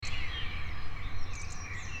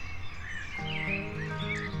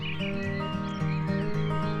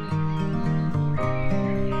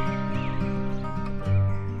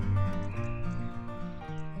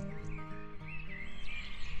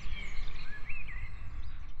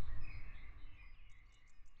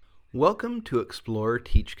Welcome to Explore,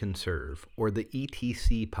 Teach, Conserve, or the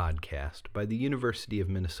ETC podcast by the University of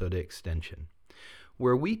Minnesota Extension,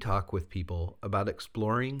 where we talk with people about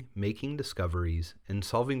exploring, making discoveries, and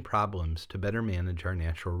solving problems to better manage our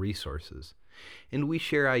natural resources, and we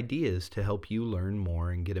share ideas to help you learn more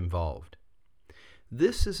and get involved.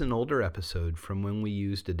 This is an older episode from when we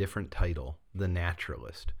used a different title, The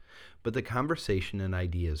Naturalist, but the conversation and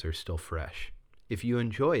ideas are still fresh. If you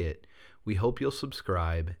enjoy it, we hope you'll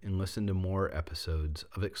subscribe and listen to more episodes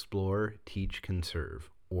of Explore, Teach,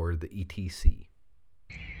 Conserve, or the ETC.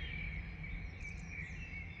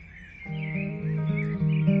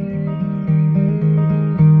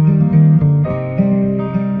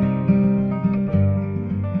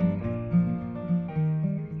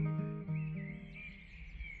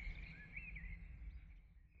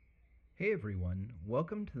 Hey everyone,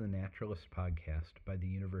 welcome to the Naturalist podcast by the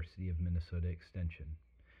University of Minnesota Extension.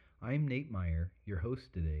 I'm Nate Meyer, your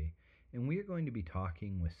host today, and we are going to be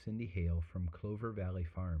talking with Cindy Hale from Clover Valley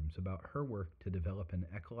Farms about her work to develop an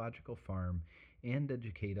ecological farm and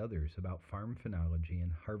educate others about farm phenology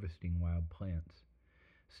and harvesting wild plants.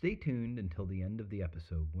 Stay tuned until the end of the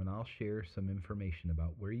episode when I'll share some information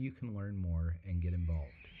about where you can learn more and get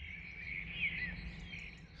involved.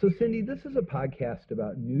 So Cindy, this is a podcast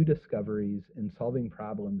about new discoveries and solving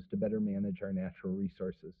problems to better manage our natural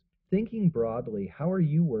resources. Thinking broadly, how are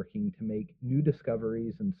you working to make new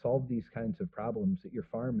discoveries and solve these kinds of problems at your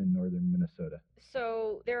farm in northern Minnesota?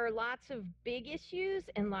 So there are lots of big issues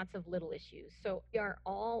and lots of little issues. So we are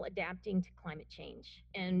all adapting to climate change.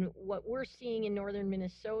 And what we're seeing in northern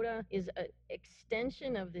Minnesota is an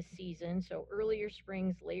extension of the season. So earlier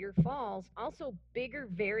springs, later falls, also bigger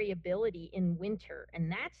variability in winter. And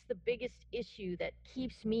that's the biggest issue that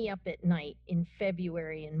keeps me up at night in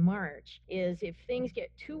February and March is if things get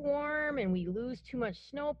too warm and we lose too much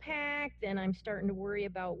snowpack, then I'm starting to worry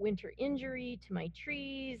about winter injury to my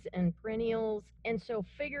trees and perennials. And so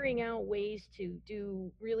figuring out ways to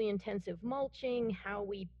do really intensive mulching, how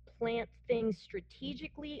we plant things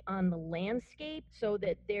strategically on the landscape so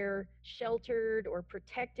that they're sheltered or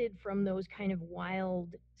protected from those kind of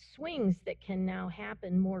wild swings that can now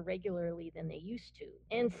happen more regularly than they used to.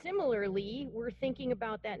 And similarly, we're thinking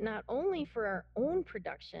about that not only for our own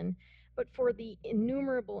production, but for the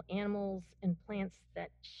innumerable animals and plants that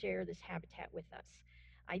share this habitat with us.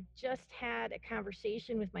 I just had a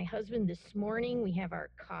conversation with my husband this morning. We have our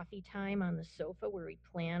coffee time on the sofa where we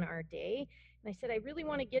plan our day. And I said, I really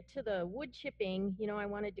want to get to the wood chipping. You know, I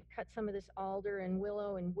wanted to cut some of this alder and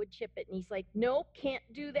willow and wood chip it. And he's like, nope, can't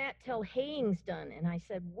do that till haying's done. And I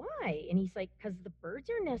said, why? And he's like, because the birds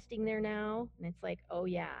are nesting there now. And it's like, oh,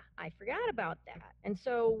 yeah, I forgot about that. And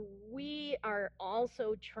so we are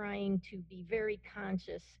also trying to be very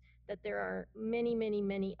conscious that there are many, many,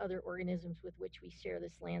 many other organisms with which we share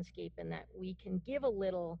this landscape and that we can give a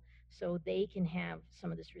little so they can have some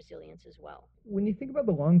of this resilience as well. When you think about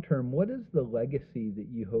the long term, what is the legacy that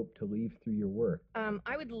you hope to leave through your work?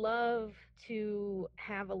 I would love to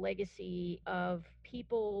have a legacy of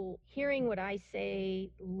people hearing what I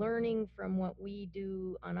say, learning from what we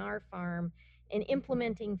do on our farm, and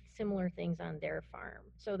implementing similar things on their farm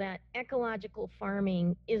so that ecological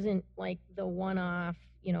farming isn't like the one-off,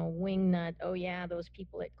 wingnut, oh yeah, those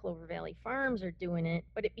people at Clover Valley Farms are doing it,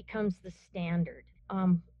 but it becomes the standard.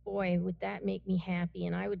 Boy, would that make me happy.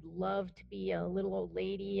 And I would love to be a little old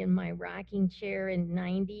lady in my rocking chair in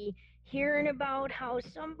 90 hearing about how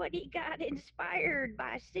somebody got inspired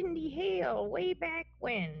by Cindy Hale way back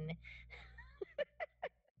when.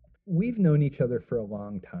 We've known each other for a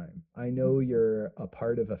long time. I know you're a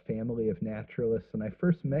part of a family of naturalists, and I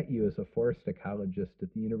first met you as a forest ecologist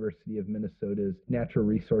at the University of Minnesota's Natural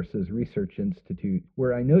Resources Research Institute,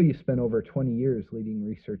 where I know you spent over 20 years leading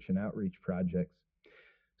research and outreach projects.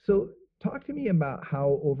 So talk to me about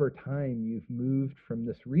how over time you've moved from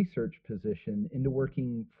this research position into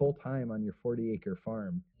working full-time on your 40-acre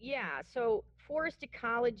farm. Yeah, so forest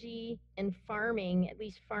ecology and farming, at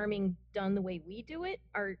least farming done the way we do it,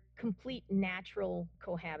 are complete natural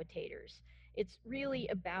cohabitators. It's really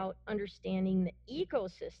about understanding the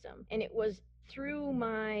ecosystem. And it was through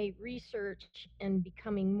my research and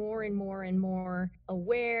becoming more and more and more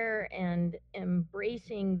aware and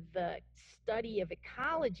embracing the study of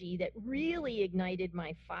ecology that really ignited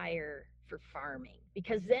my fire for farming.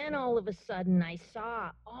 Because then all of a sudden I saw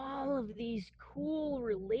all of these cool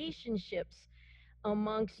relationships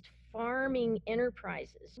amongst farming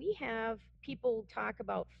enterprises. We have people talk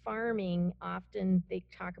about farming, often they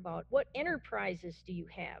talk about what enterprises do you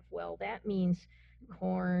have? Well, that means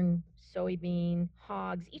corn, soybean,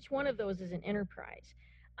 hogs. Each one of those is an enterprise.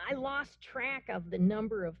 I lost track of the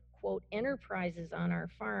number of quote enterprises on our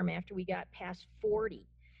farm after we got past 40.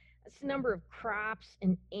 That's the number of crops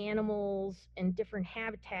and animals and different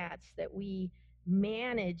habitats that we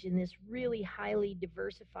manage in this really highly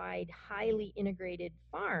diversified, highly integrated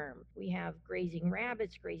farm. We have grazing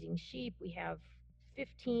rabbits, grazing sheep, we have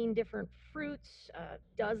 15 different fruits,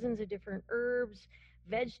 dozens of different herbs,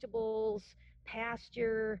 vegetables,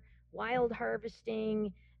 pasture, wild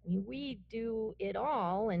harvesting. I mean, we do it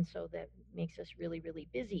all, and so that makes us really, really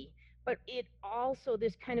busy. But it also,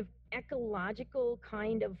 this kind of ecological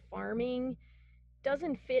kind of farming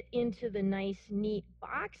doesn't fit into the nice, neat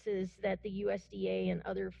boxes that the USDA and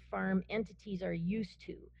other farm entities are used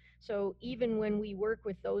to. So even when we work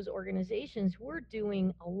with those organizations, we're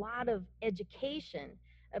doing a lot of education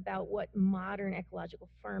about what modern ecological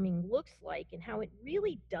farming looks like and how it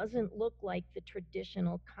really doesn't look like the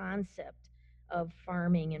traditional concept of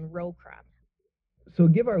farming and row crop. So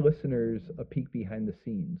give our listeners a peek behind the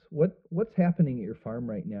scenes. What's happening at your farm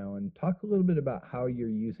right now, and talk a little bit about how you're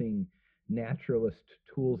using naturalist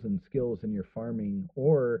tools and skills in your farming,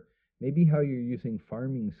 or maybe how you're using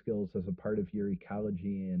farming skills as a part of your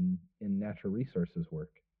ecology and natural resources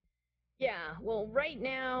work. Yeah, well, right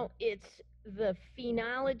now it's the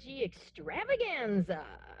phenology extravaganza.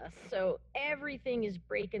 So everything is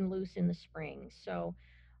breaking loose in the spring. So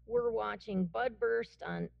we're watching bud burst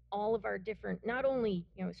on all of our different, not only,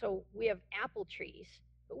 so we have apple trees,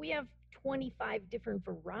 but we have 25 different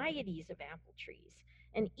varieties of apple trees.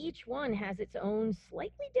 And each one has its own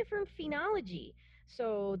slightly different phenology.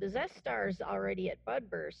 So the zest star's already at bud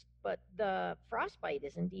burst, but the frostbite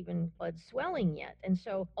isn't even bud swelling yet. And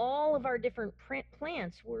so all of our different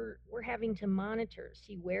plants, we're having to monitor,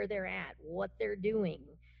 see where they're at, what they're doing.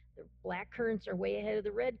 The black currants are way ahead of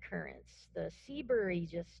the red currants. The seabury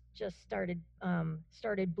just started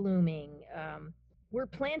blooming. We're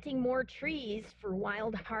planting more trees for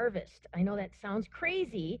wild harvest. I know that sounds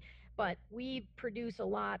crazy, but we produce a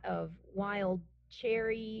lot of wild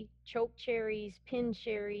cherry, choke cherries, pin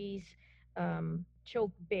cherries,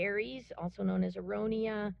 choke berries, also known as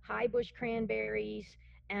aronia, high bush cranberries,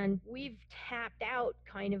 and we've tapped out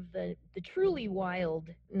kind of the truly wild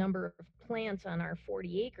number of plants on our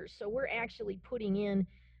 40 acres. So we're actually putting in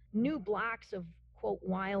new blocks of quote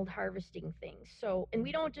wild harvesting things. So, and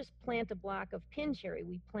we don't just plant a block of pin cherry,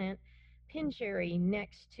 we plant pin cherry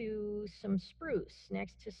next to some spruce,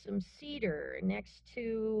 next to some cedar, next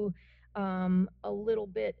to a little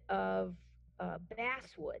bit of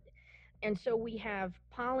basswood. And so we have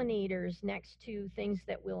pollinators next to things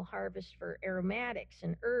that we'll harvest for aromatics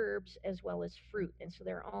and herbs as well as fruit. And so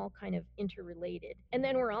they're all kind of interrelated. And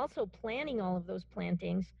then we're also planting all of those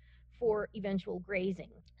plantings for eventual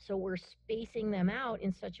grazing. So we're spacing them out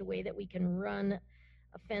in such a way that we can run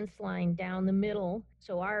a fence line down the middle.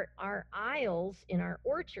 So our aisles in our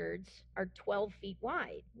orchards are 12 feet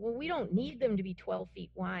wide. Well, we don't need them to be 12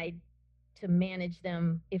 feet wide to manage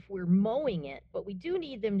them if we're mowing it, but we do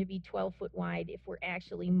need them to be 12-foot wide if we're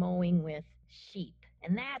actually mowing with sheep.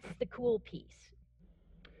 And that's the cool piece.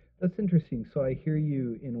 That's interesting. So I hear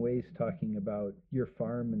you in ways talking about your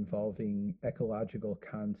farm involving ecological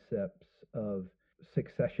concepts of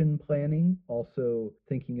succession planning, also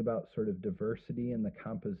thinking about sort of diversity and the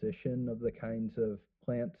composition of the kinds of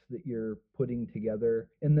plants that you're putting together,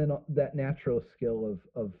 and then that natural skill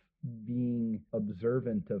of being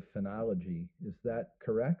observant of phenology. Is that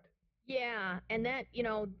correct? Yeah, and that,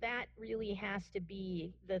 that really has to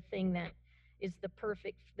be the thing that is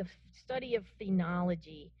the study of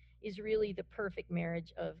phenology is really the perfect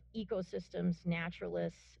marriage of ecosystems,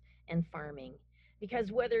 naturalists, and farming.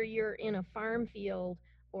 Because whether you're in a farm field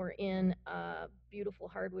or in a beautiful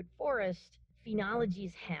hardwood forest, phenology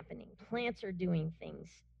is happening. Plants are doing things,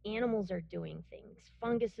 animals are doing things,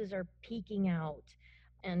 funguses are peeking out.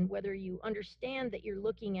 And whether you understand that you're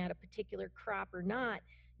looking at a particular crop or not,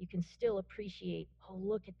 you can still appreciate, oh,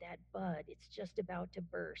 look at that bud. It's just about to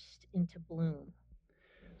burst into bloom.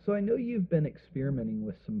 So I know you've been experimenting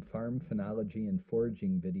with some farm phenology and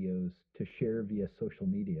foraging videos to share via social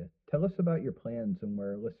media. Tell us about your plans and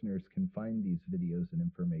where listeners can find these videos and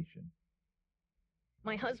information.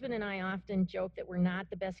 My husband and I often joke that we're not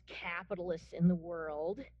the best capitalists in the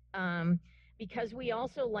world, because we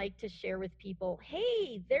also like to share with people,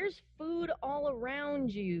 hey, there's food all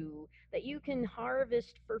around you that you can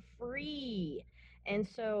harvest for free. And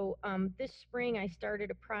so this spring, I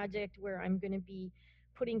started a project where I'm going to be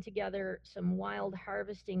putting together some wild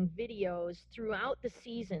harvesting videos throughout the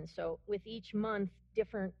season. So with each month,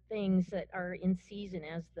 different things that are in season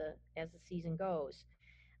as the season goes.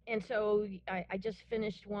 And so I just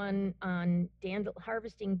finished one on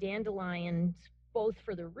harvesting dandelions both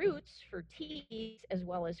for the roots for teas as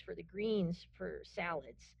well as for the greens for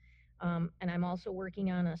salads. And I'm also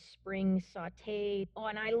working on a spring saute. Oh,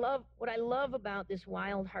 and what I love about this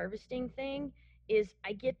wild harvesting thing is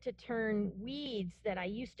I get to turn weeds that I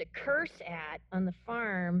used to curse at on the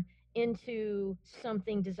farm into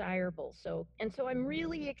something desirable. So I'm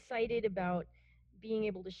really excited about being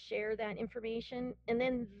able to share that information. And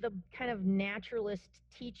then the kind of naturalist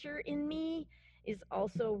teacher in me is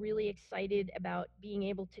also really excited about being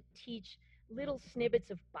able to teach little snippets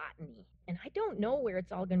of botany. And I don't know where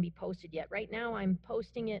it's all going to be posted yet. Right now, I'm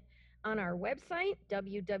posting it on our website,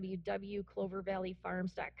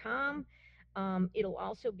 www.clovervalleyfarms.com. It'll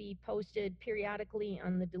also be posted periodically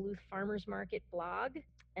on the Duluth Farmers Market blog.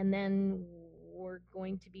 And then we're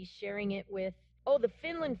going to be sharing it with, the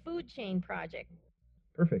Finland Food Chain Project.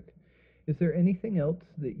 Perfect. Is there anything else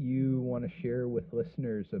that you want to share with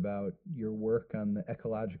listeners about your work on the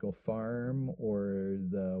ecological farm or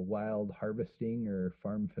the wild harvesting or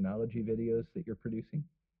farm phenology videos that you're producing?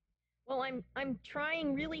 Well, I'm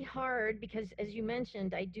trying really hard because, as you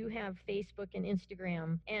mentioned, I do have Facebook and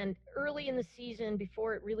Instagram. And early in the season,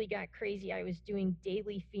 before it really got crazy, I was doing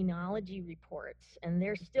daily phenology reports, and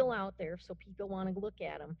they're still out there, so people want to look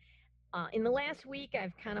at them. In the last week,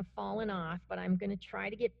 I've kind of fallen off, but I'm going to try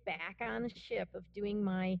to get back on the ship of doing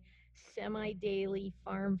my semi-daily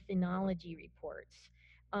farm phenology reports.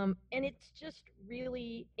 And it's just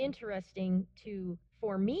really interesting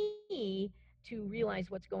for me to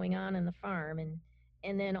realize what's going on in the farm and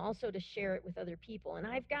then also to share it with other people. And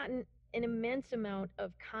I've gotten an immense amount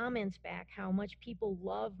of comments back how much people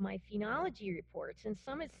love my phenology reports. And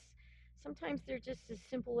sometimes they're just as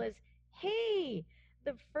simple as, hey,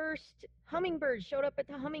 the first hummingbird showed up at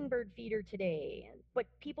the hummingbird feeder today, but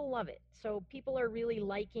people love it. So people are really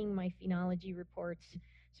liking my phenology reports.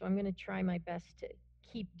 So I'm going to try my best to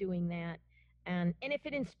keep doing that. And if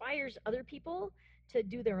it inspires other people to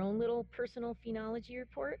do their own little personal phenology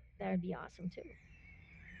report, that would be awesome too.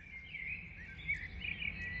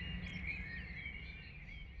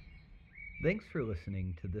 Thanks for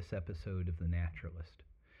listening to this episode of The Naturalist.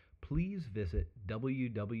 Please visit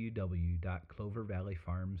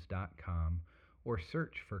www.clovervalleyfarms.com or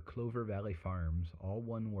search for Clover Valley Farms, all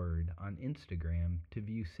one word, on Instagram to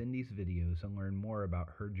view Cindy's videos and learn more about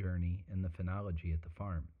her journey and the phenology at the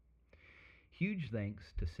farm. Huge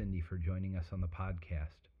thanks to Cindy for joining us on the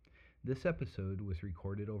podcast. This episode was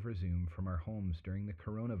recorded over Zoom from our homes during the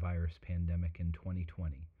coronavirus pandemic in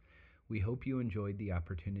 2020. We hope you enjoyed the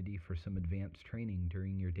opportunity for some advanced training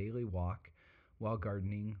during your daily walk, while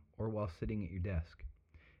gardening, or while sitting at your desk.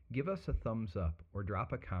 Give us a thumbs up or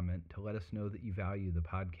drop a comment to let us know that you value the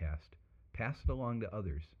podcast. Pass it along to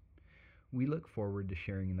others. We look forward to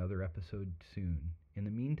sharing another episode soon. In the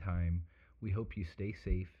meantime, we hope you stay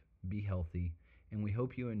safe, be healthy, and we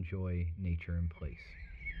hope you enjoy nature in place.